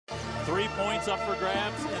3 points up for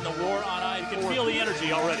grabs in the war on I-4. You can feel the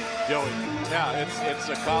energy already, Joey. Yeah, it's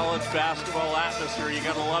a college basketball atmosphere. You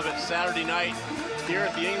got to love it. Saturday night here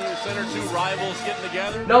at the English Center, two rivals getting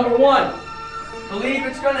together. Number one, believe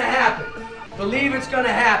it's going to happen. Believe it's going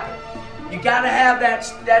to happen. You got to have that.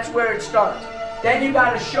 That's where it starts. Then you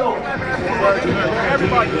got to show it.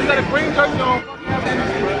 Everybody, you got a green jersey on.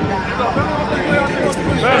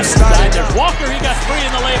 There's Walker, he got 3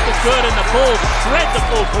 in the layup, is good, and the Bulls shred the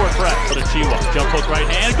full court press. But a Chihuahua, jump hook right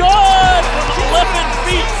hand, good from 11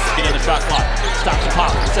 feet. In the shot clock, stops the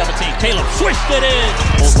pop, 17. Caleb swished it in.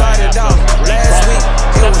 Bulls started off last week,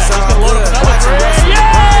 it was he's all gonna load good. up another three.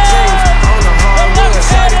 Yeah! On the hardwood,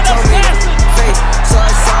 Shorty told me fake, so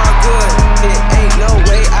it's all good. It ain't no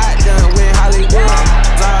way I done win Hollywood.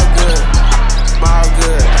 It's all good, all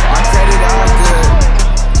good. My credit all good,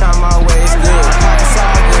 time always good. It's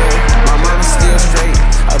all good, my mama's still straight.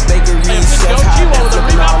 A bakery chef, over the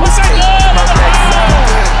rebound, push that good. My back's all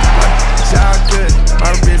good, my bitch all good,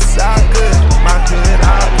 my wrist's all good, my hood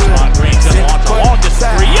all good. Javon Green's gonna launch the longest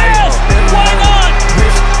three. Yes! Why not?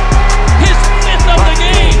 His 5th of the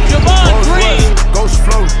game, Javon Green. Ghost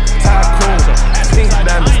flow, tycoon, pink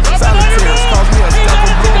diamonds, solitaires, cost me a stack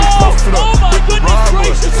of blues, posted up, with the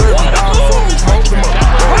robber, serving down, smoke them up.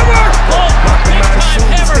 Big-time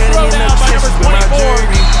hammer throw down by number 24.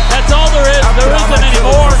 That's all there is. There isn't any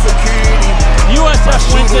more. USF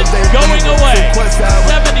wins it going away,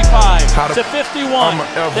 75 to 51.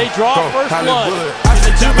 They draw first blood in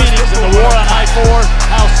the 2 meetings in the war